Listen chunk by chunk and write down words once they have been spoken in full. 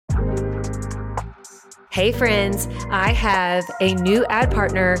Hey friends, I have a new ad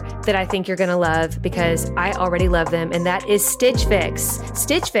partner that I think you're going to love because I already love them, and that is Stitch Fix.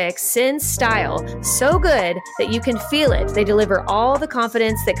 Stitch Fix sends style so good that you can feel it. They deliver all the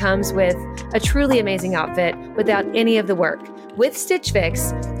confidence that comes with a truly amazing outfit without any of the work. With Stitch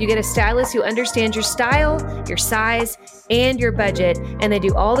Fix, you get a stylist who understands your style, your size, and your budget, and they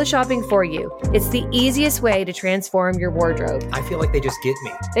do all the shopping for you. It's the easiest way to transform your wardrobe. I feel like they just get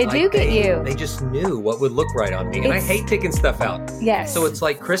me. They do get you. They just knew what would look right on me. And I hate picking stuff out. Yes. So it's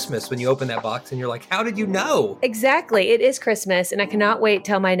like Christmas when you open that box and you're like, how did you know? Exactly. It is Christmas, and I cannot wait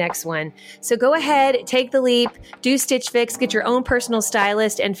till my next one. So go ahead, take the leap, do Stitch Fix, get your own personal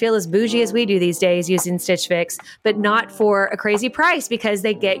stylist, and feel as bougie as we do these days using Stitch Fix, but not for a crazy price because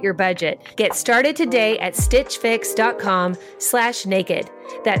they get your budget. Get started today at stitchfix.com/naked.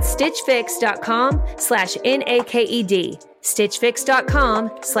 That's stitchfix.com/NAKED.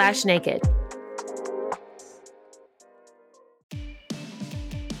 stitchfix.com/naked.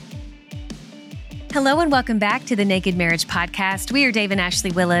 Hello and welcome back to the Naked Marriage Podcast. We are Dave and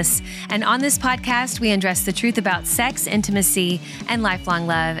Ashley Willis, and on this podcast, we address the truth about sex, intimacy, and lifelong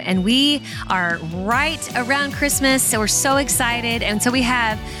love. And we are right around Christmas, so we're so excited. And so we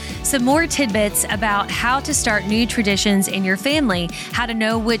have some more tidbits about how to start new traditions in your family, how to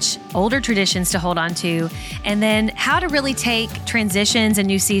know which older traditions to hold on to, and then how to really take transitions and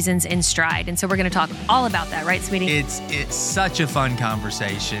new seasons in stride. And so we're going to talk all about that, right, sweetie? It's such a fun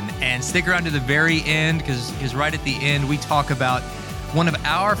conversation, and stick around to the very end because right at the end we talk about one of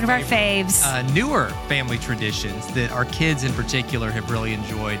our faves, newer family traditions that our kids in particular have really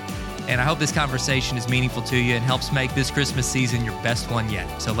enjoyed. And I hope this conversation is meaningful to you and helps make this Christmas season your best one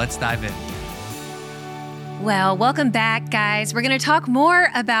yet. So let's dive in. Well, welcome back, guys. We're going to talk more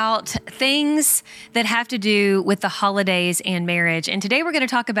about things that have to do with the holidays and marriage. And today we're going to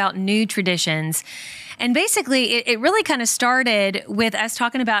talk about new traditions. And basically, it really kind of started with us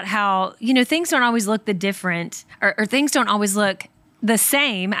talking about how, things don't always look the different or things don't always look the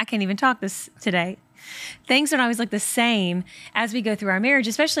same. I can't even talk this today. Things don't always look the same as we go through our marriage,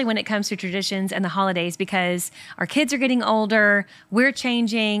 especially when it comes to traditions and the holidays, because our kids are getting older, we're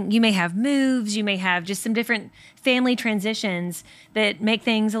changing, you may have moves, you may have just some different family transitions that make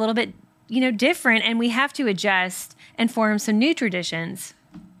things a little bit, different, and we have to adjust and form some new traditions.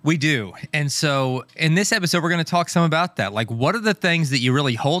 We do. And so in this episode, we're going to talk some about that. Like, what are the things that you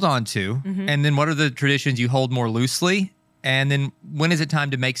really hold on to? Mm-hmm. And then what are the traditions you hold more loosely? And then when is it time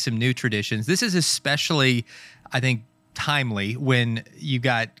to make some new traditions? This is especially, I think, timely when you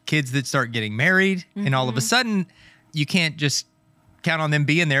got kids that start getting married, mm-hmm. and all of a sudden you can't just count on them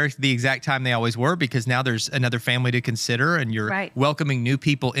being there the exact time they always were, because now there's another family to consider, and you're welcoming new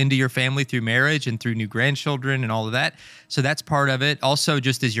people into your family through marriage and through new grandchildren and all of that. So that's part of it. Also,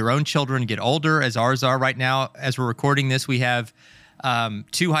 just as your own children get older, as ours are right now, as we're recording this, we have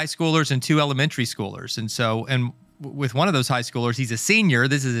 2 high schoolers and 2 elementary schoolers. And with one of those high schoolers, he's a senior.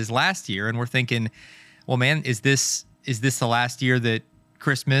 This is his last year. And we're thinking, well, man, is this the last year that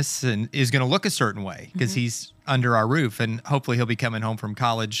Christmas and is going to look a certain way? Because he's under our roof, and hopefully he'll be coming home from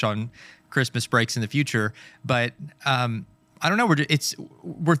college on Christmas breaks in the future. But I don't know.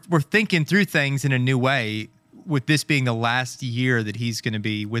 We're thinking through things in a new way with this being the last year that he's going to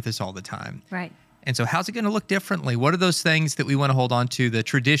be with us all the time. Right. And so how's it going to look differently? What are those things that we want to hold on to, the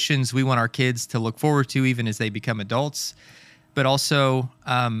traditions we want our kids to look forward to even as they become adults, but also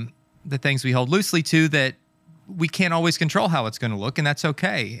the things we hold loosely to that we can't always control how it's going to look, and that's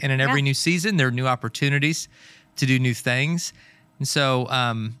okay. And in every new season, there are new opportunities to do new things. And so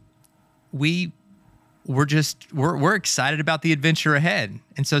we're excited about the adventure ahead.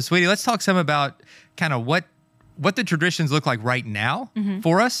 And so, sweetie, let's talk some about kind of what the traditions look like right now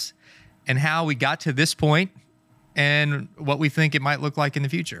for us, and how we got to this point, and what we think it might look like in the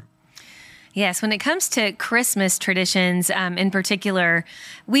future. Yes, when it comes to Christmas traditions in particular,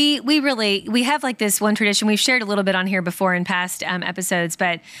 we have like this one tradition we've shared a little bit on here before in past episodes,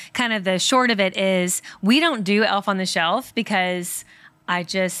 but kind of the short of it is we don't do Elf on the Shelf because I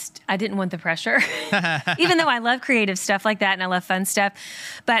didn't want the pressure, even though I love creative stuff like that and I love fun stuff.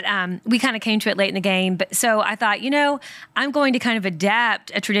 But we kind of came to it late in the game. But so I thought, I'm going to kind of adapt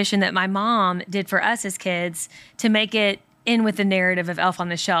a tradition that my mom did for us as kids to make it in with the narrative of Elf on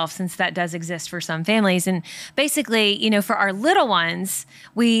the Shelf, since that does exist for some families. And basically, for our little ones,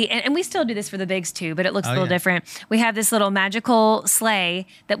 we still do this for the bigs too, but it looks a little different. We have this little magical sleigh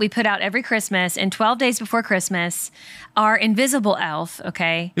that we put out every Christmas, and 12 days before Christmas, our invisible elf,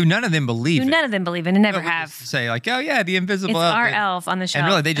 okay? Who none of them believe in. None of them believe in and never have. Say like, oh yeah, the invisible it's elf. Our elf on the shelf. And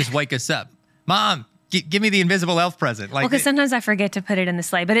really, they just wake us up. Mom, give me the invisible elf present. Like, Well, because sometimes I forget to put it in the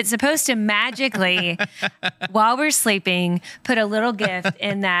sleigh, but it's supposed to magically, while we're sleeping, put a little gift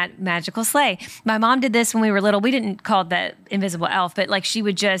in that magical sleigh. My mom did this when we were little. We didn't call it the invisible elf, but like she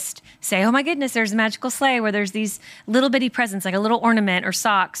would just say, "Oh my goodness, there's a magical sleigh where there's these little bitty presents, like a little ornament or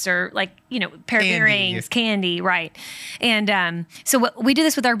socks or like pair of earrings, candy, right?" And so we do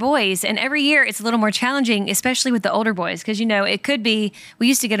this with our boys, and every year it's a little more challenging, especially with the older boys, because it could be we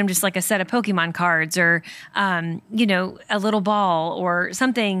used to get them just like a set of Pokemon cards or a little ball or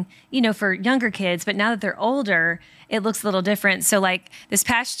something for younger kids, but now that they're older it looks a little different. So like this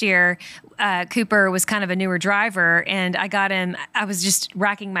past year Cooper was kind of a newer driver, and I was just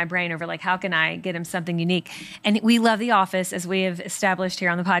racking my brain over like how can I get him something unique. And we love The Office, as we have established here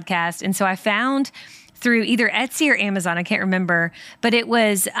on the podcast, and so I found through either Etsy or Amazon, I can't remember, but it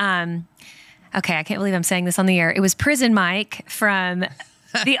was okay, I can't believe I'm saying this on the air. It was Prison Mike from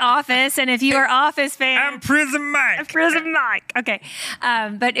The Office, and if you are Office fans, I'm Prison Mike. Prison Mike. Okay,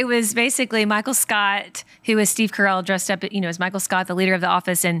 but it was basically Michael Scott, who is Steve Carell dressed up, as Michael Scott, the leader of The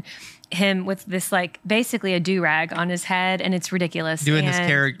Office, and him with this like basically a do-rag on his head, and it's ridiculous. Doing this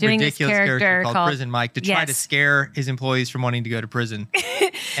ridiculous character called Prison Mike to try to Yes. scare his employees from wanting to go to prison.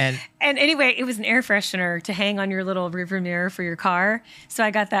 And anyway, it was an air freshener to hang on your little rearview mirror for your car. So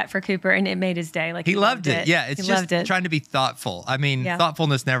I got that for Cooper, and it made his day. Like he loved it. Yeah, it's he just loved it. trying to be thoughtful. I mean, Yeah.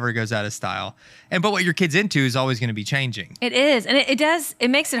 thoughtfulness never goes out of style. But what your kid's into is always going to be changing. It is. And it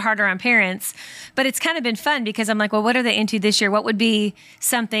makes it harder on parents, but it's kind of been fun because I'm like, well, what are they into this year? What would be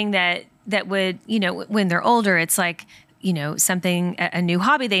something that would, when they're older, it's like, something, a new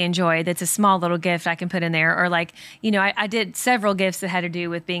hobby they enjoy that's a small little gift I can put in there. Or like, I did several gifts that had to do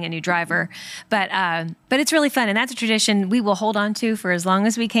with being a new driver, but it's really fun. And that's a tradition we will hold on to for as long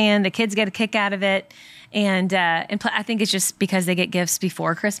as we can. The kids get a kick out of it. And I think it's just because they get gifts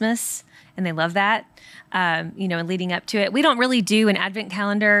before Christmas and they love that. And leading up to it. We don't really do an advent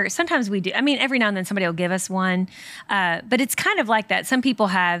calendar. Sometimes we do. I mean, every now and then somebody will give us one. But it's kind of like that. Some people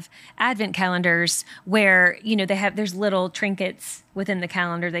have advent calendars where, there's little trinkets within the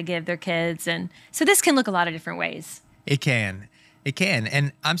calendar they give their kids. And so this can look a lot of different ways. It can.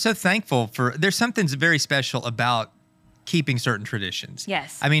 And I'm so thankful there's something very special about keeping certain traditions.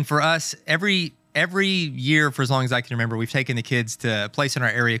 Yes. I mean, for us, every year for as long as I can remember, we've taken the kids to a place in our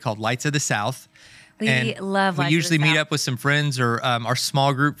area called Lights of the South. We love We Lights of usually the meet South. up with some friends or our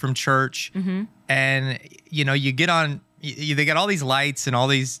small group from church. Mm-hmm. And, you get on, they got all these lights and all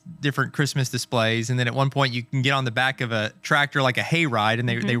these different Christmas displays. And then at one point you can get on the back of a tractor like a hayride, and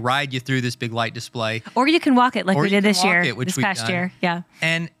they ride you through this big light display. Or you can walk it like Or we you did can this walk year, it, which this we've past done. year. Yeah,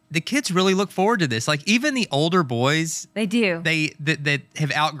 And the kids really look forward to this. Like even the older boys, they do. that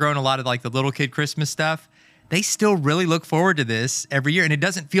have outgrown a lot of like the little kid Christmas stuff, they still really look forward to this every year, and it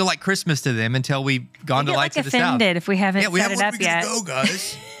doesn't feel like Christmas to them until we've gone We to get Lights like of the South. offended if we haven't We set have it up we gotta yet. go,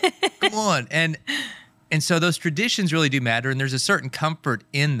 guys. Come on, and so those traditions really do matter, and there's a certain comfort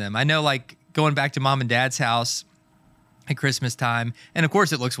in them. I know, like going back to mom and dad's house at Christmas time, and of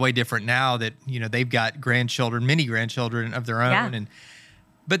course, it looks way different now that they've got grandchildren, many grandchildren of their own, Yeah.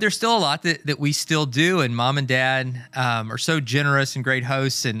 But there's still a lot that we still do, and mom and dad are so generous and great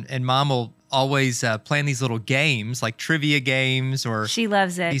hosts, and mom will always plan these little games, like trivia games or She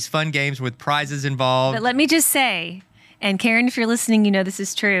loves it. these fun games with prizes involved. But let me just say, and Karen, if you're listening, this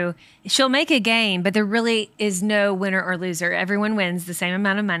is true. She'll make a game, but there really is no winner or loser. Everyone wins the same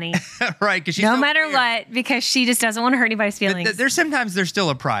amount of money, Right, because no matter what, because she just doesn't want to hurt anybody's feelings. There's still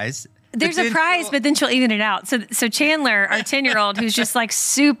a prize. There's a prize, but then she'll even it out. So Chandler, our 10-year-old, who's just like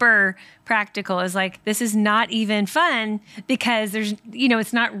super practical, is like, this is not even fun because there's,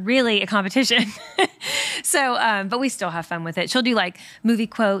 it's not really a competition. So, but we still have fun with it. She'll do like movie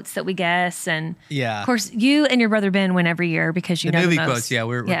quotes that we guess. And Yeah. of course, you and your brother Ben win every year because you The know movie the most. quotes, yeah,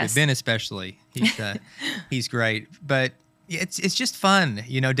 we're Yes. good. Ben especially. He's great. But it's just fun.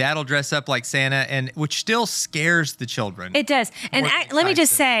 Dad will dress up like Santa, and which still scares the children. It does. And More let me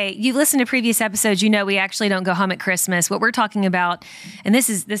just excited. say, you listen to previous episodes, we actually don't go home at Christmas. What we're talking about, and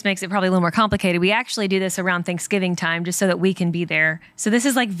this makes it probably a little more complicated. We actually do this around Thanksgiving time just so that we can be there. So this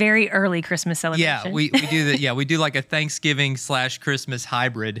is like very early Christmas celebration. Yeah, we do that. Yeah, we do like a Thanksgiving/Christmas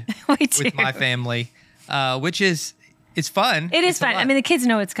hybrid We do. with my family, which it's fun. It is It's a fun. I lot. mean, the kids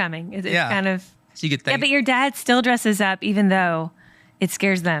know it's coming. It's Yeah. kind of. So you get Yeah, but your dad still dresses up even though it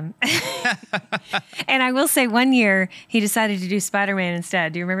scares them. And I will say one year he decided to do Spider-Man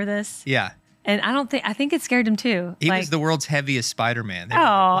instead. Do you remember this? yeah. And I think it scared him too. He Like, was the world's heaviest Spider-Man. They Oh,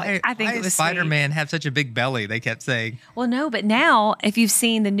 were like, I think why it does was sweet. Spider-Man have such a big belly? They kept saying. well, no, but now if you've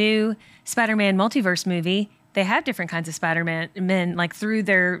seen the new Spider-Man multiverse movie, they have different kinds of Spider-Man men like through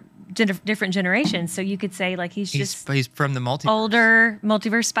their different generations. So you could say like he's from the multiverse. Older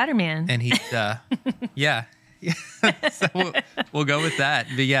multiverse Spider-Man. And he's, yeah. So we'll go with that.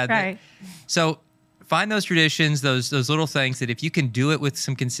 But yeah. Right. So find those traditions, those little things that if you can do it with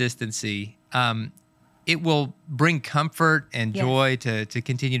some consistency, it will bring comfort and joy to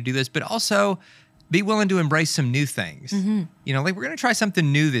continue to do this, but also be willing to embrace some new things. You know, like we're going to try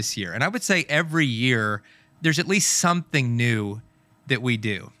something new this year. And I would say every year there's at least something new that we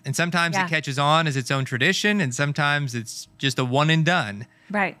do. And sometimes it catches on as its own tradition, and sometimes it's just a one and done.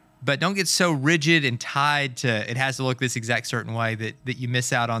 Right. But don't get so rigid and tied to it has to look this exact certain way that you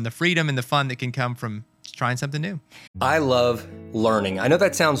miss out on the freedom and the fun that can come from trying something new. I love learning. I know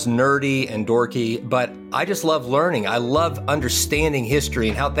that sounds nerdy and dorky, but I just love learning. I love understanding history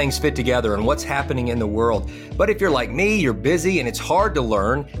and how things fit together and what's happening in the world. But if you're like me, you're busy and it's hard to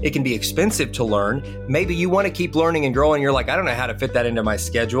learn. It can be expensive to learn. Maybe you want to keep learning and growing. You're like, I don't know how to fit that into my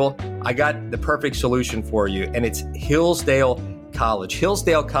schedule. I got the perfect solution for you, and it's Hillsdale College.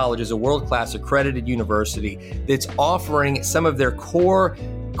 Hillsdale College is a world-class accredited university that's offering some of their core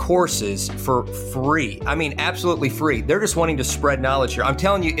courses for free. I mean, absolutely free. They're just wanting to spread knowledge here. I'm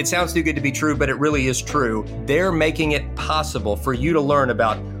telling you, it sounds too good to be true, but it really is true. They're making it possible for you to learn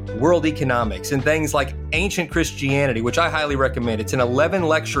about world economics and things like ancient Christianity, which I highly recommend. It's an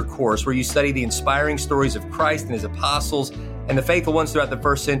 11-lecture course where you study the inspiring stories of Christ and his apostles and the faithful ones throughout the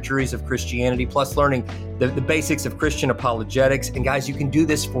first centuries of Christianity, plus learning the basics of Christian apologetics. And guys, you can do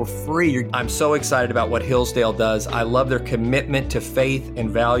this for free. I'm so excited about what Hillsdale does. I love their commitment to faith and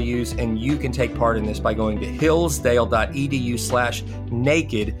values, and you can take part in this by going to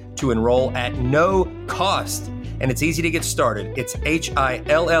hillsdale.edu/naked to enroll at no cost. And it's easy to get started. It's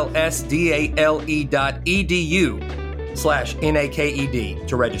hillsdale.edu/naked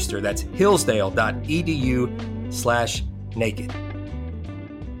to register. That's hillsdale.edu/naked.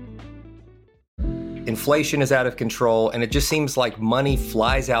 Inflation is out of control, and it just seems like money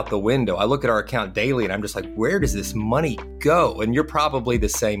flies out the window. I look at our account daily and I'm just like, where does this money go? And you're probably the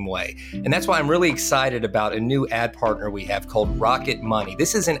same way. And that's why I'm really excited about a new ad partner we have called Rocket Money.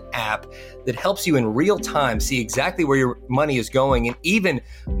 This is an app that helps you in real time see exactly where your money is going. And even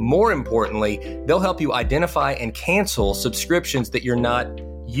more importantly, they'll help you identify and cancel subscriptions that you're not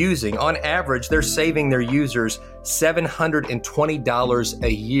using. On average, they're saving their users $720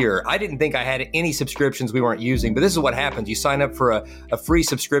 a year. I didn't think I had any subscriptions we weren't using, but this is what happens. You sign up for a free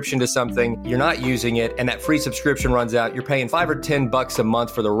subscription to something, you're not using it, and that free subscription runs out. You're paying $5 or $10 a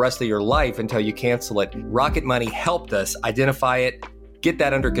month for the rest of your life until you cancel it. Rocket Money helped us identify it, get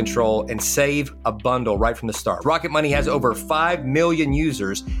that under control, and save a bundle right from the start. Rocket Money has over 5 million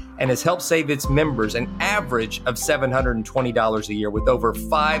users and has helped save its members an average of $720 a year with over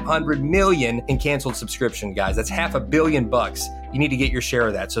 500 million in canceled subscription, guys. That's $500 million. You need to get your share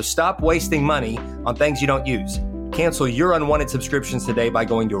of that. So stop wasting money on things you don't use. Cancel your unwanted subscriptions today by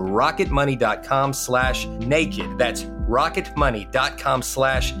going to rocketmoney.com/naked. That's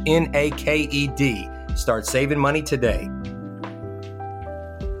rocketmoney.com/NAKED. Start saving money today.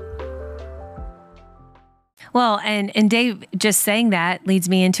 Well, and Dave just saying that leads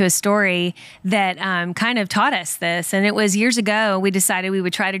me into a story that kind of taught us this. And it was years ago, we decided we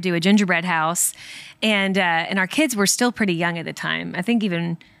would try to do a gingerbread house. And our kids were still pretty young at the time. I think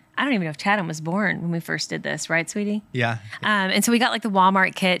I don't even know if Chatham was born when we first did this, right, sweetie? Yeah. And so we got like the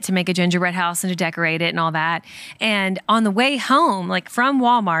Walmart kit to make a gingerbread house and to decorate it and all that. And on the way home, like from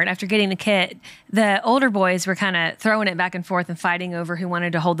Walmart, after getting the kit, the older boys were kind of throwing it back and forth and fighting over who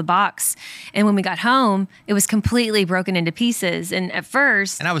wanted to hold the box. And when we got home, it was completely broken into pieces. And at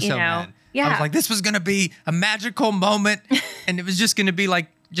first, and I was so mad. Yeah. I was like, this was going to be a magical moment. And it was just going to be like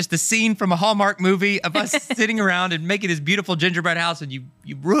just a scene from a Hallmark movie of us sitting around and making this beautiful gingerbread house, and you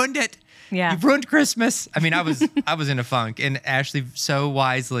ruined it. Yeah. You've ruined Christmas. I mean, I was in a funk, and Ashley so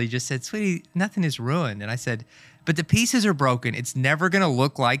wisely just said, sweetie, nothing is ruined. And I said, but the pieces are broken. It's never going to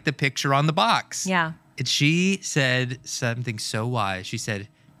look like the picture on the box. Yeah. And she said something so wise. She said,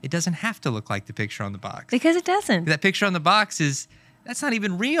 it doesn't have to look like the picture on the box. Because it doesn't. That picture on the box that's not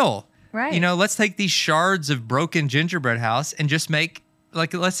even real. Right. You know, let's take these shards of broken gingerbread house and just make,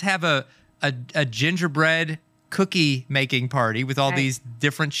 like, let's have a gingerbread cookie making party with all these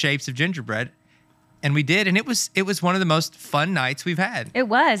different shapes of gingerbread. And we did. And it was one of the most fun nights we've had. It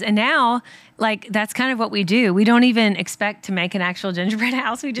was. And now, like, that's kind of what we do. We don't even expect to make an actual gingerbread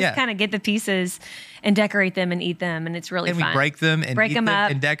house. We just kind of get the pieces and decorate them and eat them. And it's really fun. And we break them and eat them up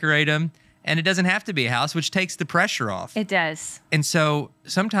and decorate them. And it doesn't have to be a house, which takes the pressure off. It does. And so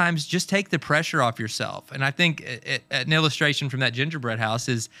sometimes just take the pressure off yourself. And I think an illustration from that gingerbread house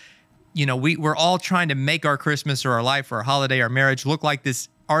is, you know, we're all trying to make our Christmas or our life or our holiday, our marriage look like this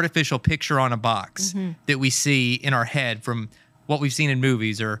artificial picture on a box that we see in our head from what we've seen in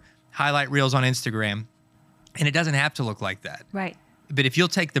movies or highlight reels on Instagram. And it doesn't have to look like that. Right. But if you'll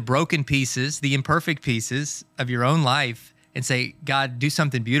take the broken pieces, the imperfect pieces of your own life and say, God, do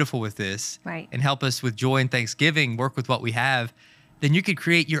something beautiful with this, Right. and help us with joy and thanksgiving, work with what we have, then you could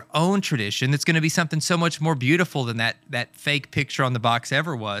create your own tradition that's going to be something so much more beautiful than that fake picture on the box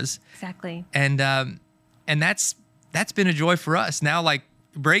ever was. Exactly. And that's been a joy for us. Now, like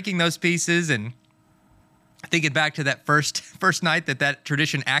breaking those pieces and thinking back to that first night that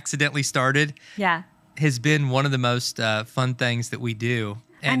tradition accidentally started, Yeah. has been one of the most fun things that we do.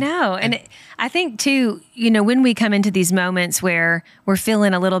 I know. And I think too, when we come into these moments where we're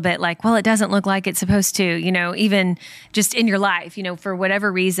feeling a little bit like, well, it doesn't look like it's supposed to, even just in your life, for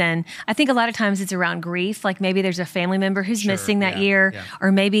whatever reason, I think a lot of times it's around grief. Like maybe there's a family member who's missing that year,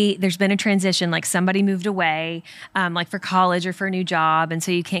 or maybe there's been a transition, like somebody moved away, like for college or for a new job. And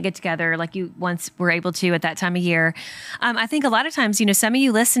so you can't get together like you once were able to at that time of year. I think a lot of times, some of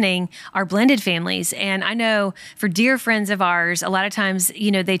you listening are blended families. And I know for dear friends of ours, a lot of times,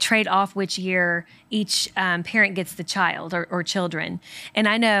 they trade off which year each parent gets the child or children. And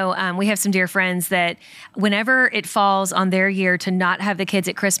I know we have some dear friends that whenever it falls on their year to not have the kids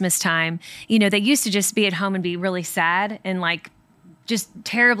at Christmas time, they used to just be at home and be really sad and like just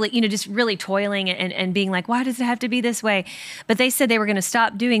terribly, just really toiling and being like, why does it have to be this way? But they said they were going to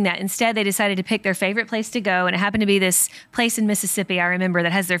stop doing that. Instead, they decided to pick their favorite place to go. And it happened to be this place in Mississippi, I remember,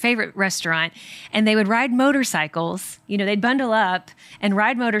 that has their favorite restaurant. And they would ride motorcycles. They'd bundle up and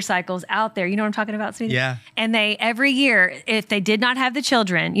ride motorcycles out there. You know what I'm talking about, sweetie? Yeah. And they, every year, if they did not have the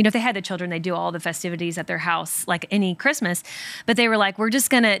children, if they had the children, they do all the festivities at their house, like any Christmas. But they were like, we're just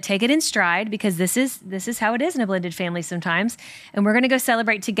going to take it in stride because this is how it is in a blended family sometimes. And we're going to go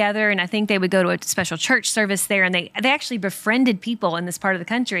celebrate together. And I think they would go to a special church service there. And they actually befriended people in this part of the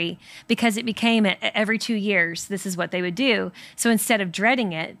country because it became every 2 years, this is what they would do. So instead of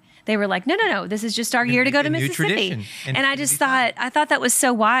dreading it, they were like, no, this is just our year to go to Mississippi. And I just thought that was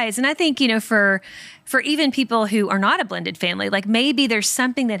so wise. And I think, for even people who are not a blended family, like maybe there's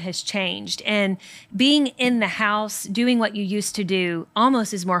something that has changed, and being in the house, doing what you used to do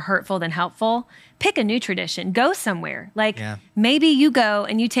almost is more hurtful than helpful. Pick a new tradition, go somewhere. Like maybe you go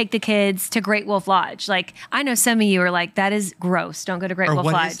and you take the kids to Great Wolf Lodge. Like I know some of you are like, that is gross. Don't go to Great Wolf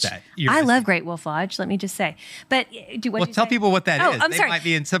Lodge. What is that? I love Great Wolf Lodge. Let me just say, but tell people what that is. I'm sorry. They might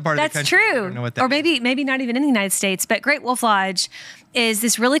be in some part of the country. That's true. Don't know what that or maybe not even in the United States, but Great Wolf Lodge is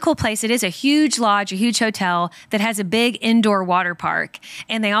this really cool place. It is a huge lodge, a huge hotel that has a big indoor water park.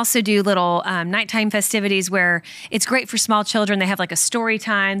 And they also do little nighttime festivities where it's great for small children. They have like a story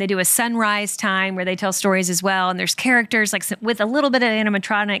time. They do a sunrise time where they tell stories as well. And there's characters like with a little bit of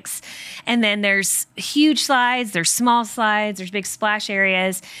animatronics. And then there's huge slides, there's small slides, there's big splash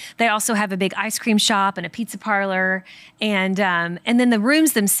areas. They also have a big ice cream shop and a pizza parlor. And then the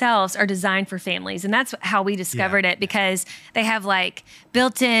rooms themselves are designed for families. And that's how we discovered it, because they have like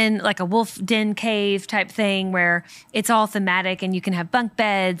built in like a wolf den cave type thing where it's all thematic and you can have bunk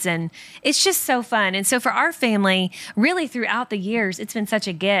beds, and it's just so fun. And so for our family, really throughout the years, it's been such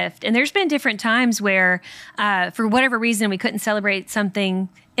a gift. And there's been different times where for whatever reason, we couldn't celebrate something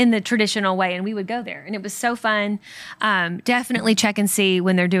in the traditional way, and we would go there, and it was so fun. Definitely check and see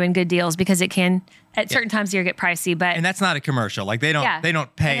when they're doing good deals, because it can at certain times of year get pricey. But and that's not a commercial. Like they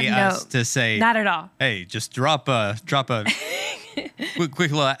don't pay us to say, not at all. Hey, just drop a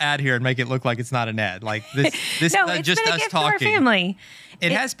quick little ad here and make it look like it's not an ad. Like this no, is it's just been a us gift talking. To our family.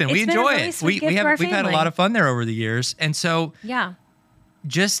 It has been. We enjoy it. We've had a lot of fun there over the years, and so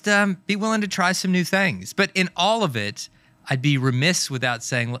just be willing to try some new things. But in all of it, I'd be remiss without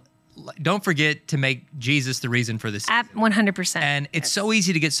saying, don't forget to make Jesus the reason for this. 100%. And it's so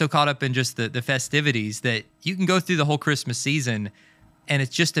easy to get so caught up in just the festivities that you can go through the whole Christmas season, and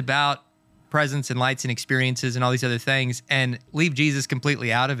it's just about presents and lights and experiences and all these other things, and leave Jesus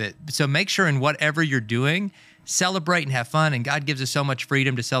completely out of it. So make sure in whatever you're doing, celebrate and have fun. And God gives us so much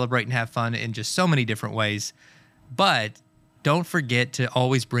freedom to celebrate and have fun in just so many different ways. But don't forget to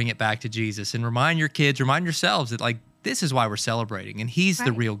always bring it back to Jesus, and remind your kids, remind yourselves that like this is why we're celebrating, and He's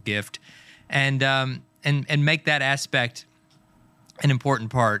the real gift, and make that aspect an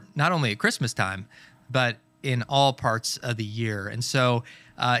important part, not only at Christmas time, but in all parts of the year. And so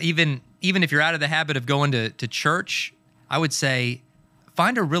even if you're out of the habit of going to church, I would say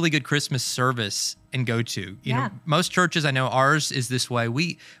find a really good Christmas service and go to. You know, most churches, I know ours is this way.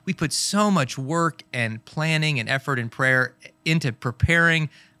 We put so much work and planning and effort and prayer into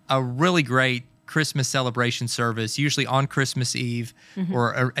preparing a really great Christmas celebration service, usually on Christmas Eve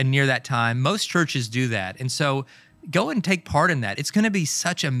or near that time. Most churches do that. And so go and take part in that. It's going to be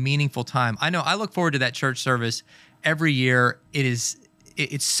such a meaningful time. I know I look forward to that church service every year.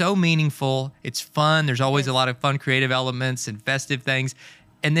 It's so meaningful. It's fun. There's always a lot of fun, creative elements and festive things.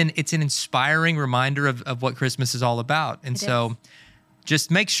 And then it's an inspiring reminder of what Christmas is all about. And so just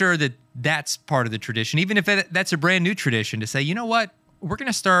make sure that that's part of the tradition, even if that's a brand new tradition, to say, you know what, we're going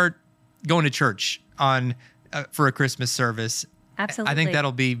to start going to church for a Christmas service. Absolutely. I think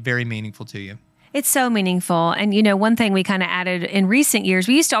that'll be very meaningful to you. It's so meaningful. And, one thing we kind of added in recent years,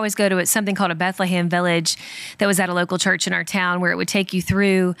 we used to always go to something called a Bethlehem Village that was at a local church in our town, where it would take you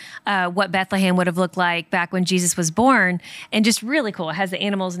through what Bethlehem would have looked like back when Jesus was born. And just really cool. It has the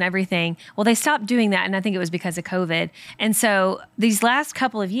animals and everything. Well, they stopped doing that. And I think it was because of COVID. And so these last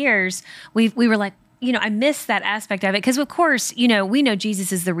couple of years, we were like, I miss that aspect of it because, of course, we know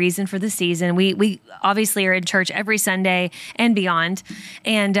Jesus is the reason for the season. We obviously are in church every Sunday and beyond,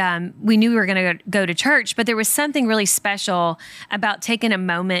 and we knew we were going to go to church, but there was something really special about taking a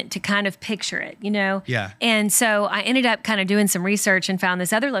moment to kind of picture it, Yeah. And so I ended up kind of doing some research and found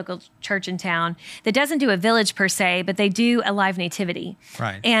this other local church in town that doesn't do a village per se, but they do a live nativity.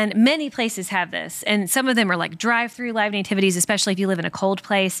 Right. And many places have this, and some of them are like drive-through live nativities, especially if you live in a cold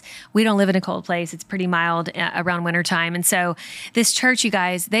place. We don't live in a cold place. It's pretty mild around wintertime. And so this church, you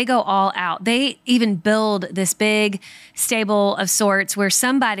guys, they go all out. They even build this big stable of sorts where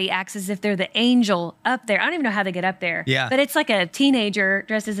somebody acts as if they're the angel up there. I don't even know how they get up there. Yeah. But it's like a teenager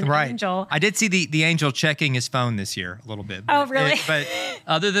dressed as an angel. I did see the angel checking his phone this year a little bit. Oh, really? But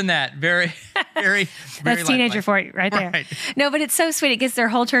other than that, very, very, That's teenager for you right there. Right. No, but it's so sweet. It gets their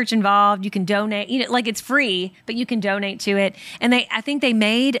whole church involved. You can donate, like it's free, but you can donate to it. And I think they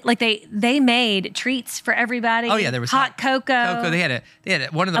made, they made treats for everybody. Oh yeah, there was hot cocoa. They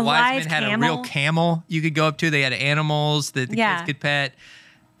had one of the wise men had a real camel you could go up to. They had animals that the kids could pet,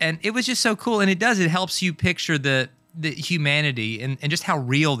 and it was just so cool. And it helps you picture the humanity and just how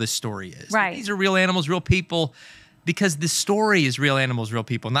real this story is. Right, these are real animals, real people, because the story is real animals, real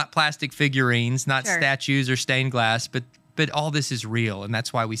people, not plastic figurines, not statues or stained glass, but all this is real, and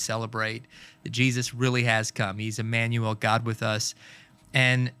that's why we celebrate that Jesus really has come. He's Emmanuel, God with us,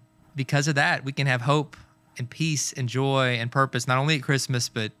 and because of that, we can have hope and peace and joy and purpose, not only at Christmas,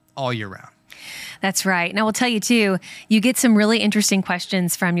 but all year round. That's right. And I will tell you too, you get some really interesting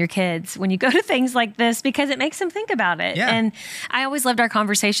questions from your kids when you go to things like this because it makes them think about it. Yeah. And I always loved our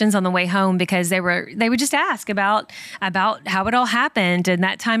conversations on the way home because they would just ask about how it all happened and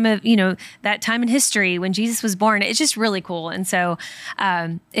that time of, that time in history when Jesus was born. It's just really cool. And so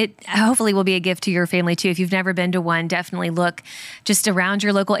it hopefully will be a gift to your family too. If you've never been to one, definitely look just around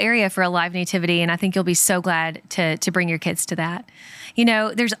your local area for a live nativity. And I think you'll be so glad to bring your kids to that.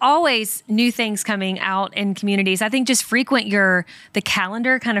 There's always new things coming out in communities. I think just frequent the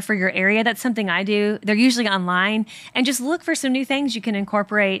calendar kind of for your area. That's something I do. They're usually online, and just look for some new things you can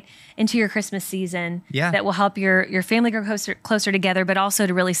incorporate into your Christmas season that will help your family grow closer together, but also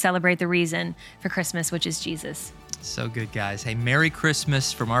to really celebrate the reason for Christmas, which is Jesus. So good, guys. Hey, Merry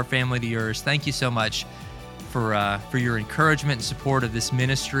Christmas from our family to yours. Thank you so much for your encouragement and support of this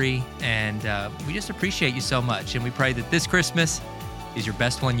ministry, and we just appreciate you so much, and we pray that this Christmas is your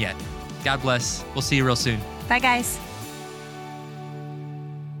best one yet. God bless. We'll see you real soon. Bye, guys.